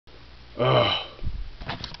Ugh.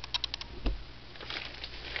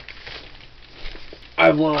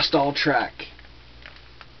 I've lost all track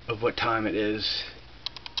of what time it is,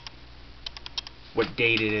 what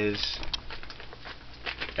date it is,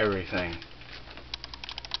 everything.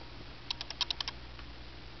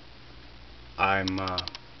 I'm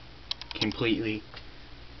completely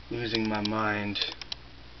losing my mind.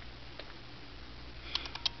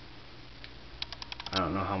 I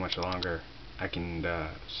don't know how much longer I can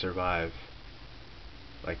survive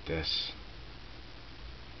like this.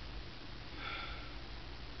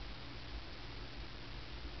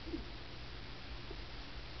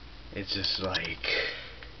 It's just like,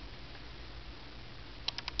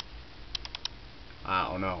 I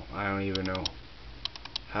don't know. I don't even know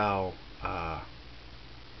how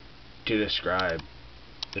to describe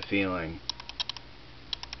the feeling.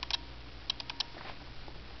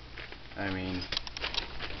 I mean,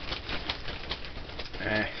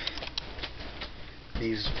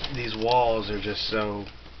 these walls are just so,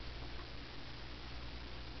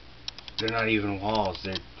 they're not even walls,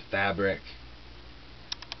 they're fabric.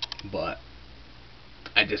 But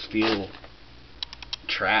I just feel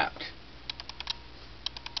trapped.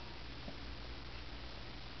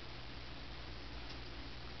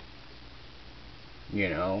 You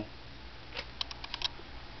know?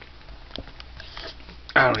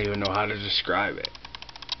 I don't even know how to describe it.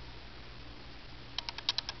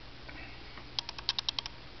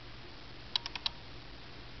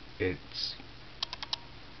 It's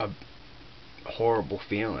a horrible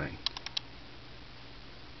feeling.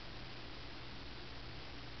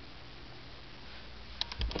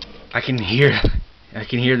 I can hear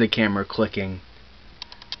the camera clicking,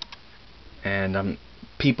 and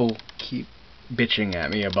people keep bitching at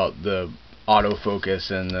me about the autofocus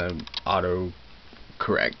and the auto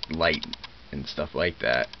correct light and stuff like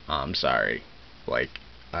that. I'm sorry. Like,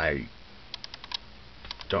 I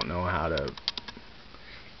don't know how to.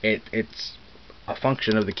 It's a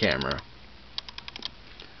function of the camera.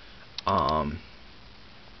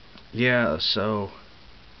 Yeah, so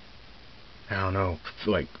I don't know,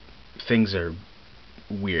 like, things are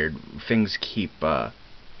weird. Things keep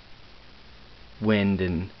wind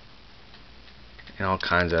and all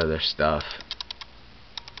kinds of other stuff.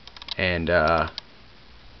 And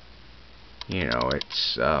you know,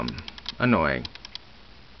 it's annoying.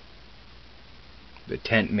 The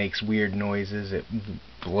tent makes weird noises. It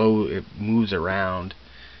moves around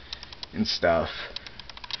and stuff.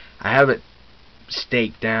 I have it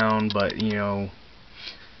staked down, but you know,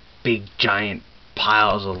 big giant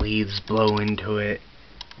piles of leaves blow into it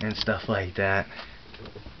and stuff like that,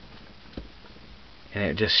 and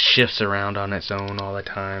it just shifts around on its own all the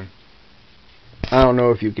time. I don't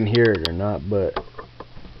know if you can hear it or not, but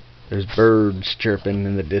there's birds chirping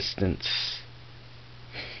in the distance.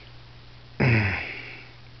 I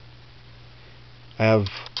have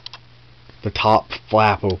the top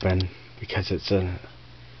flap open because it's a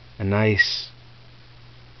nice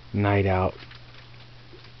night out,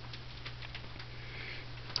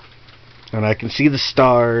 and I can see the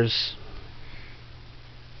stars,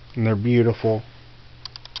 and they're beautiful,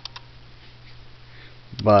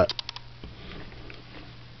 but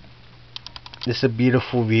it's a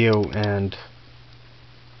beautiful view, and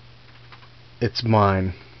it's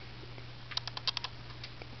mine.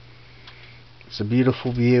 It's a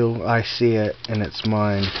beautiful view, I see it, and it's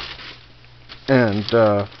mine, and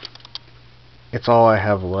it's all I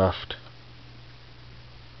have left.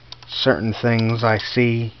 Certain things I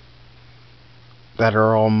see that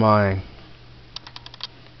are all mine.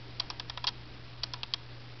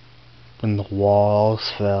 When the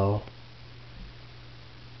walls fell.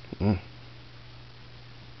 Yep.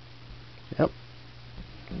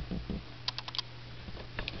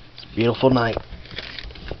 It's a beautiful night,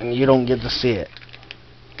 and you don't get to see it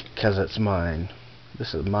because it's mine.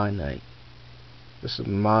 This is my night. This is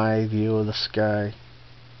my view of the sky.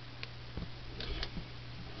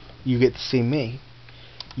 You get to see me.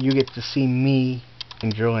 You get to see me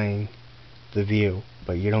enjoying the view,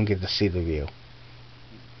 but you don't get to see the view.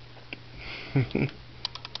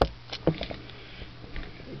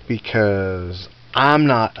 Because I'm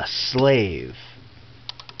not a slave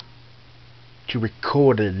to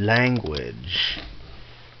recorded language.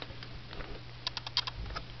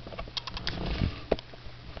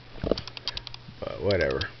 But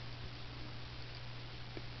whatever.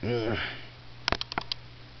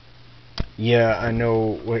 Yeah, I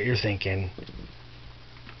know what you're thinking.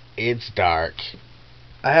 It's dark.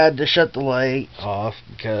 I had to shut the light off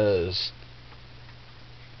because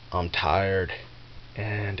I'm tired,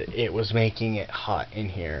 and it was making it hot in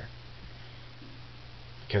here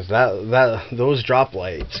because those drop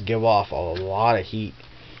lights give off a lot of heat.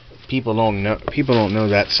 People don't know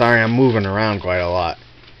that. Sorry, I'm moving around quite a lot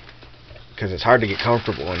because it's hard to get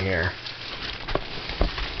comfortable in here.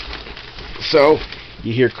 So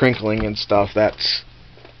you hear crinkling and stuff. That's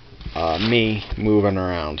me moving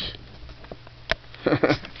around.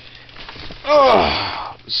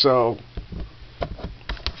 Oh, so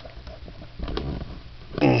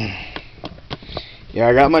yeah,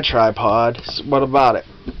 I got my tripod. So what about it?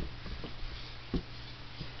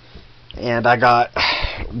 And I got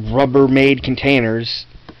Rubbermaid containers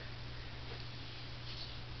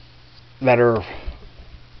that are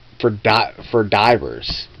for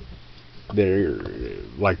divers. They're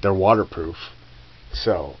waterproof,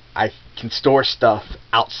 so I can store stuff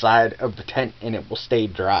outside of the tent and it will stay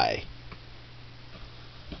dry.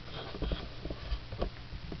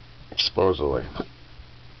 Supposedly.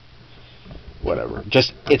 Whatever.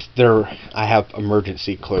 Just, it's there. I have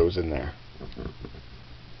emergency clothes in there.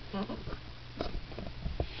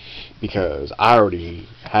 Because I already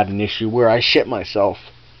had an issue where I shit myself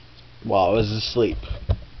while I was asleep.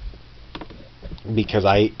 Because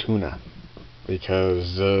I ate tuna.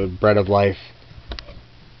 Because the Bread of Life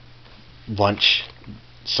lunch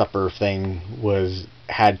supper thing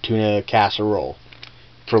had tuna casserole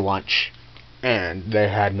for lunch. And they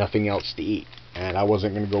had nothing else to eat. And I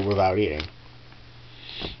wasn't going to go without eating.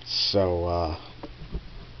 So,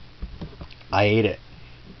 I ate it.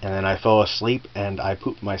 And then I fell asleep and I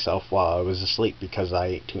pooped myself while I was asleep because I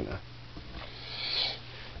ate tuna.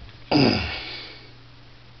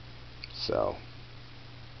 So,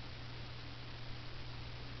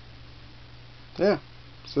 yeah.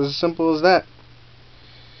 It's as simple as that.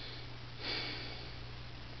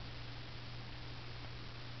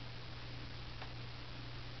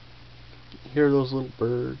 Hear those little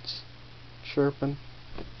birds chirping?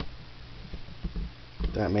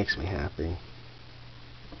 That makes me happy.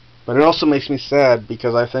 But it also makes me sad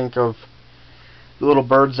because I think of the little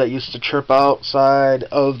birds that used to chirp outside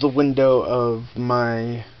of the window of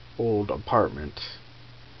my old apartment.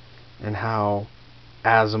 And how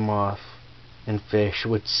Asimov and Fish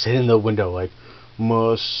would sit in the window like,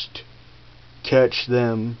 must catch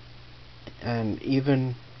them. And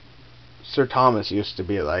even Sir Thomas used to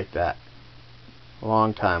be like that a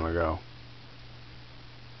long time ago.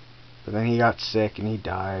 But then he got sick and he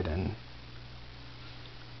died, and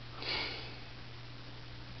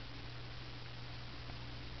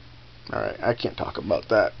alright, I can't talk about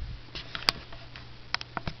that.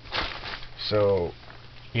 So,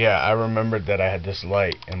 yeah, I remembered that I had this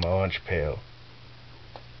light in my lunch pail.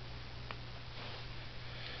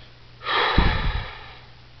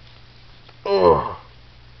 Ugh.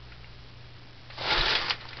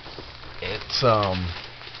 It's,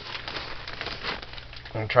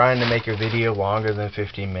 I'm trying to make a video longer than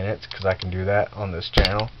 15 minutes because I can do that on this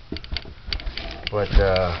channel. But,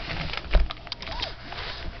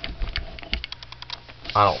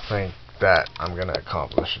 I don't think that I'm going to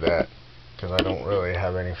accomplish that because I don't really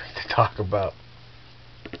have anything to talk about.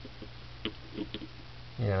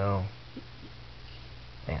 You know.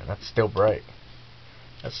 Man, that's still bright.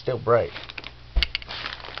 That's still bright.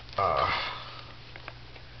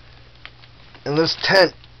 And this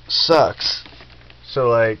tent sucks. So,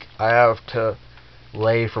 like, I have to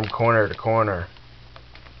lay from corner to corner.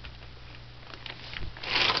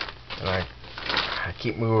 And I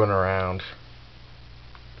keep moving around.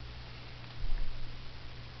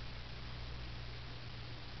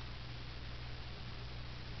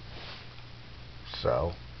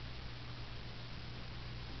 So.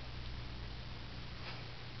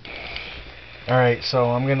 Alright,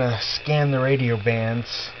 so I'm gonna scan the radio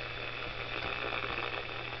bands.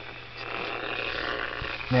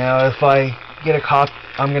 Now, if I get a copy,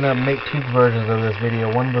 I'm gonna make two versions of this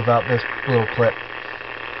video. One without this little clip,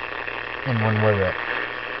 and one with it.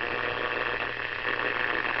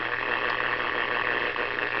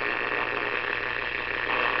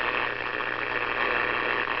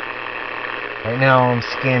 Right now, I'm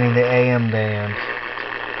scanning the AM band.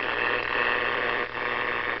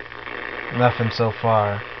 Nothing so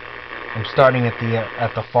far. I'm starting at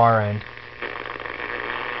the far end.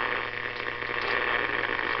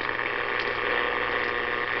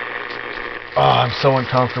 Oh, I'm so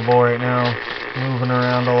uncomfortable right now. Moving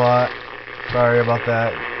around a lot. Sorry about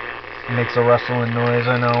that. It makes a rustling noise,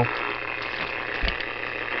 I know.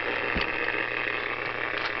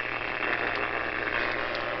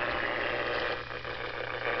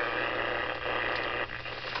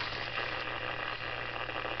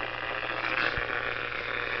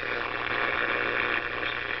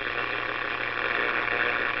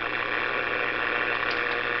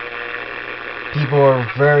 people are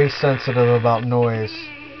very sensitive about noise.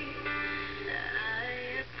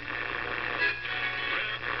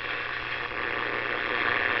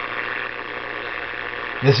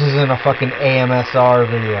 This isn't a fucking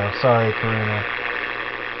AMSR video. Sorry, Karina.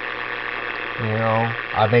 You know,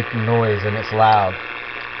 I make noise and it's loud.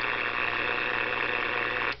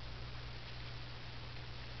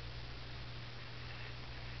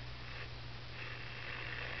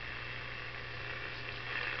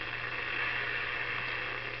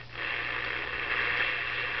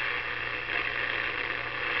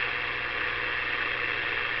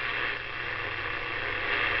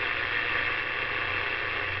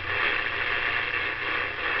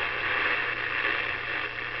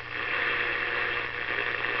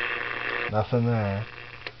 Nothing there.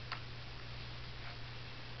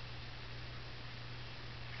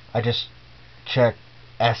 I just checked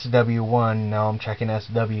SW1, now I'm checking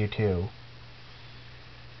SW2.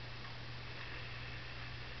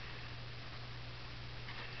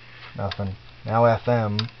 Nothing. Now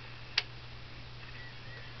FM.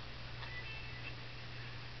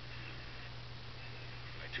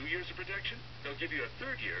 By 2 years of protection, they'll give you a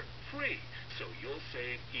third year free, so you'll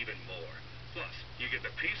save even more. Plus, you get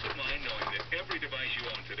the peace of mind knowing that every device you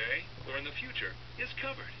own today or in the future is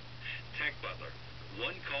covered. Tech Butler.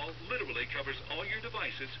 One call literally covers all your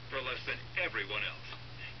devices for less than everyone else.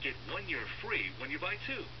 Get 1 year free when you buy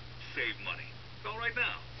 2. Save money. Call right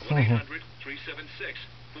now.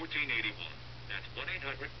 1-800-376-1481. That's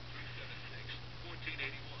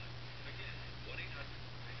 1-800-376-1481. Again,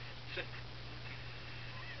 1-800-376-1481.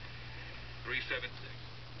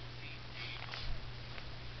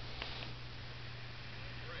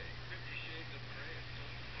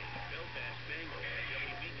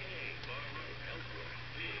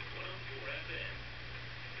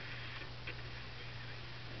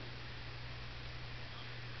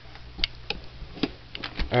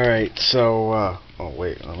 Alright, so, oh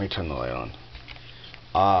wait, let me turn the light on.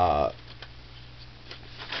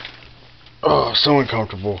 Oh, so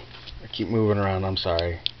uncomfortable. I keep moving around, I'm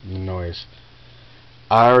sorry. The noise.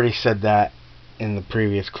 I already said that in the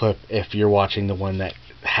previous clip. If you're watching the one that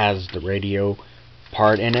has the radio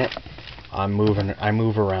part in it, I move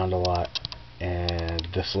around a lot, and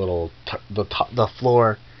this little, the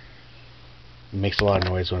floor makes a lot of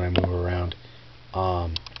noise when I move around.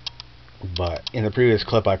 But in the previous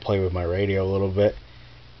clip I play with my radio a little bit,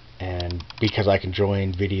 and because I can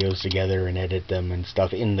join videos together and edit them and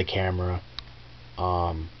stuff in the camera,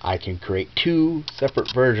 I can create 2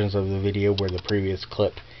 separate versions of the video where the previous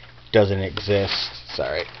clip doesn't exist.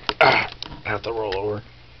 Sorry, I have to roll over.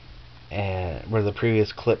 And where the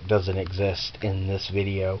previous clip doesn't exist in this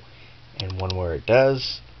video, and one where it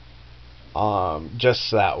does.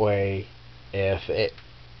 Just that way,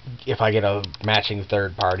 if I get a matching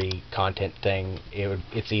third-party content thing,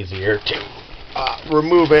 it's easier to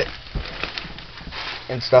remove it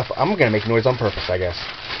and stuff. I'm gonna make noise on purpose, I guess,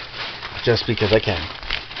 just because I can.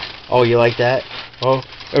 Oh, you like that? Oh,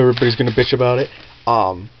 everybody's gonna bitch about it.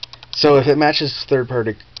 So if it matches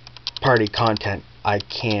third-party content, I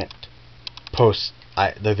can't post.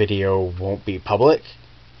 The video won't be public.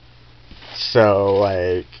 So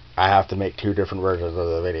like, I have to make 2 different versions of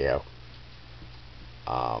the video.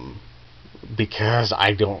 Because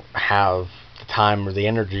I don't have the time or the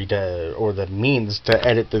energy or the means to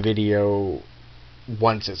edit the video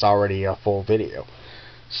once it's already a full video.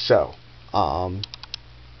 So,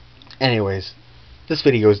 anyways, this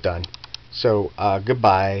video is done. So,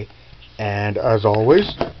 goodbye, and as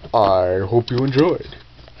always, I hope you enjoyed.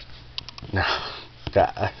 No,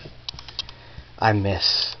 God, I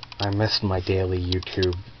miss my daily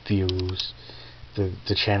YouTube views.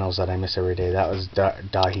 The channels that I miss every day. That was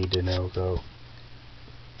Dahi Denogo.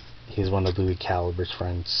 He's one of Louis Caliber's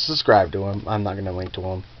friends. Subscribe to him. I'm not going to link to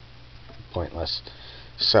him. Pointless.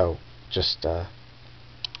 So, just,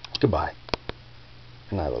 goodbye.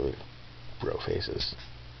 And I love you, bro faces.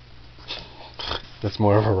 That's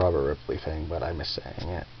more of a Robert Ripley thing, but I miss saying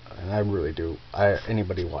it. And I really do.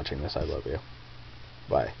 Anybody watching this, I love you.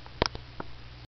 Bye.